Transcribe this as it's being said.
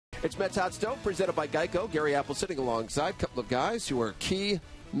It's Mets Hot Stove, presented by Geico. Gary Apple sitting alongside a couple of guys who are key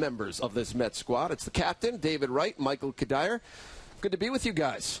members of this Mets squad. It's the captain, David Wright, Michael Cuddyer. Good to be with you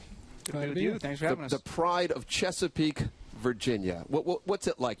guys. Good to be with you. Thanks for having us. The pride of Chesapeake, Virginia. What's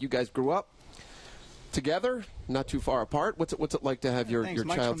it like? You guys grew up together, not too far apart. What's it like to have your Mike's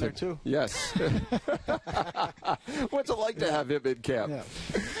childhood? from there too. Yes. What's it like to have him in camp?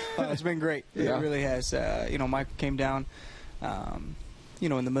 Yeah. It's been great. Yeah. It really has. Mike came down,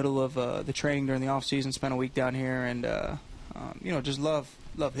 in the middle of the training during the off season. Spent a week down here, and just love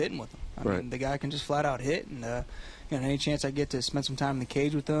hitting with him. I mean, the guy can just flat out hit, and any chance I get to spend some time in the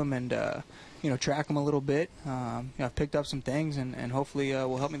cage with him and track him a little bit, I've picked up some things, and hopefully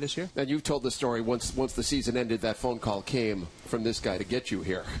will help me this year. And you've told the story once the season ended. That phone call came from this guy to get you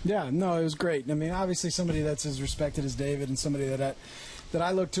here. Yeah, no, it was great. I mean, obviously somebody that's as respected as David, and somebody that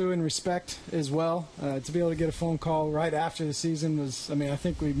I look to and respect as well. To be able to get a phone call right after the season was, I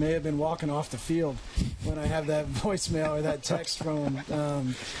think we may have been walking off the field when I have that voicemail or that text from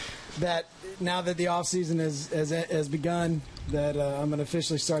him. That now that the off season has begun, that I'm going to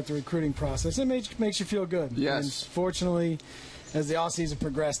officially start the recruiting process. It makes you feel good. Yes. And fortunately, as the off season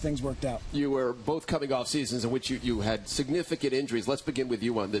progressed, things worked out. You were both coming off seasons in which you had significant injuries. Let's begin with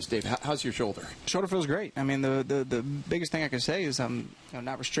you on this, Dave. How's your shoulder? Shoulder feels great. I mean, the biggest thing I can say is I'm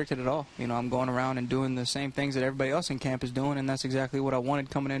not restricted at all. I'm going around and doing the same things that everybody else in camp is doing, and that's exactly what I wanted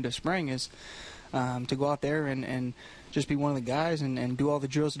coming into spring is to go out there and just be one of the guys and do all the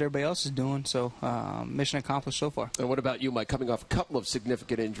drills that everybody else is doing. So mission accomplished so far. And what about you, Mike? Coming off a couple of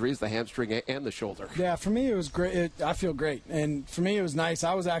significant injuries, the hamstring and the shoulder. Yeah, for me it was great. I feel great. And for me it was nice.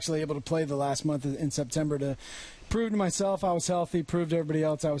 I was actually able to play the last month in September to prove to myself I was healthy, prove to everybody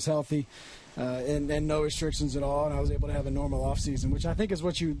else I was healthy. And no restrictions at all, and I was able to have a normal offseason, which I think is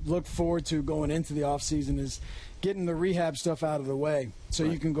what you look forward to going into the offseason, is getting the rehab stuff out of the way so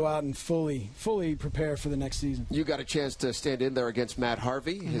you can go out and fully prepare for the next season. You got a chance to stand in there against Matt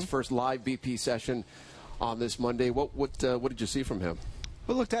Harvey, his first live BP session on this Monday. What did you see from him?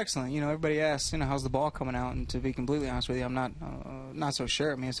 Well, it looked excellent. Everybody asks, how's the ball coming out? And to be completely honest with you, I'm not so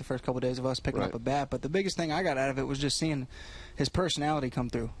sure. I mean, it's the first couple of days of us picking up a bat. But the biggest thing I got out of it was just seeing his personality come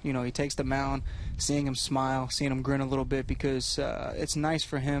through. He takes the mound, seeing him smile, seeing him grin a little bit, because it's nice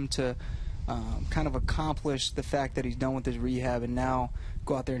for him to kind of accomplish the fact that he's done with his rehab and now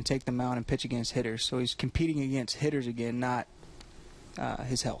go out there and take the mound and pitch against hitters. So he's competing against hitters again, not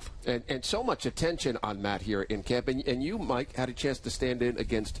his health. And so much attention on Matt here in camp. And you, Mike, had a chance to stand in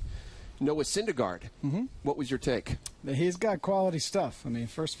against Noah Syndergaard. What was your take? He's got quality stuff. I mean,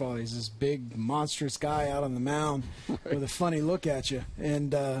 first of all, he's this big, monstrous guy out on the mound with a funny look at you.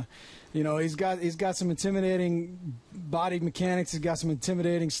 And, he's got some intimidating body mechanics. He's got some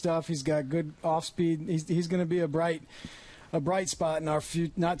intimidating stuff. He's got good off-speed. He's going to be a bright spot in our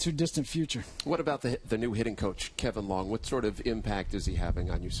not too distant future. What about the new hitting coach, Kevin Long? What sort of impact is he having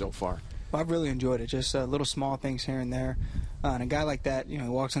on you so far? Well, I've really enjoyed it. Just little small things here and there. And a guy like that, he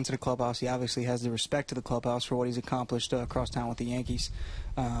walks into the clubhouse. He obviously has the respect to the clubhouse for what he's accomplished across town with the Yankees.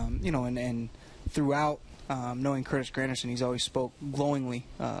 And throughout knowing Curtis Granderson, he's always spoke glowingly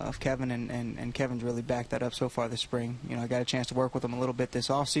of Kevin, and Kevin's really backed that up so far this spring. I got a chance to work with him a little bit this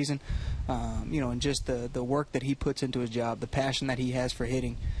offseason, and just the work that he puts into his job, the passion that he has for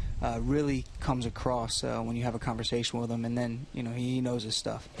hitting, really comes across when you have a conversation with him, and then he knows his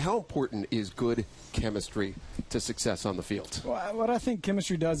stuff. How important is good chemistry to success on the field? Well, what I think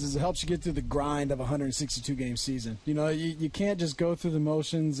chemistry does is it helps you get through the grind of a 162-game season. You can't just go through the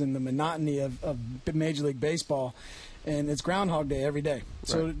motions and the monotony of Major League Baseball, and it's Groundhog Day every day.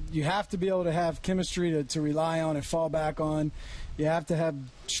 So you have to be able to have chemistry to rely on and fall back on. You have to have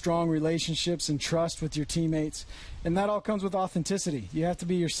strong relationships and trust with your teammates, and that all comes with authenticity. You have to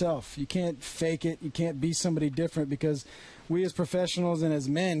be yourself. You can't fake it. You can't be somebody different, because we as professionals and as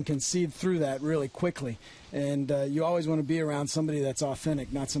men can see through that really quickly. And you always want to be around somebody that's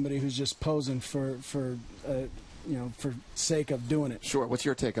authentic, not somebody who's just posing for sake of doing it. Sure. What's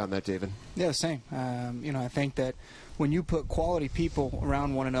your take on that, David? Yeah, same. I think that when you put quality people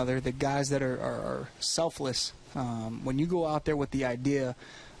around one another, the guys that are selfless, when you go out there with the idea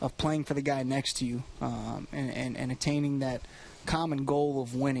of playing for the guy next to you and attaining that common goal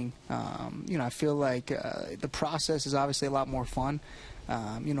of winning, I feel like the process is obviously a lot more fun.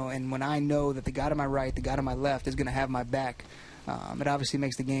 And when I know that the guy to my right, the guy to my left is going to have my back, it obviously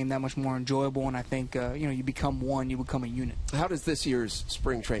makes the game that much more enjoyable, and I think you become one, you become a unit. How does this year's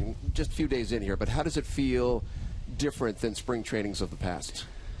spring training, just a few days in here, but how does it feel different than spring trainings of the past?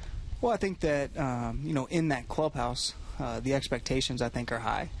 Well, I think that in that clubhouse, the expectations I think are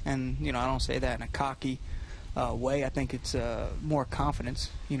high, and I don't say that in a cocky way. I think it's more confidence.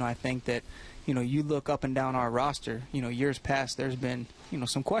 I think that you look up and down our roster. Years past, there's been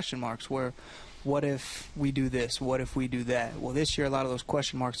some question marks where, what if we do this? What if we do that? Well, this year a lot of those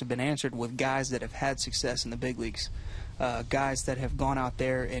question marks have been answered with guys that have had success in the big leagues, guys that have gone out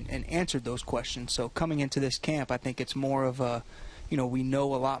there and answered those questions. So coming into this camp, I think it's more of a, we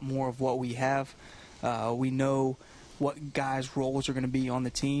know a lot more of what we have. We know what guys' roles are going to be on the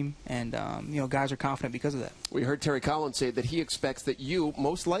team, and guys are confident because of that. We heard Terry Collins say that he expects that you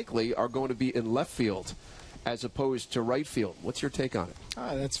most likely are going to be in left field as opposed to right field. What's your take on it?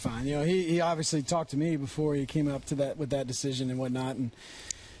 That's fine. He obviously talked to me before he came up to that with that decision and whatnot. And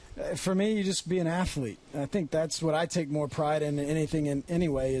for me, you just be an athlete. I think that's what I take more pride in anything in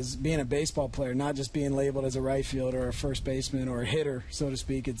anyway, is being a baseball player, not just being labeled as a right fielder or a first baseman or a hitter, so to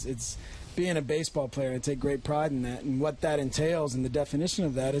speak. It's being a baseball player. I take great pride in that. And what that entails and the definition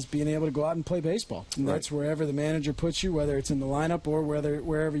of that is being able to go out and play baseball. And that's wherever the manager puts you, whether it's in the lineup or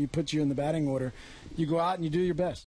wherever you put you in the batting order. You go out and you do your best.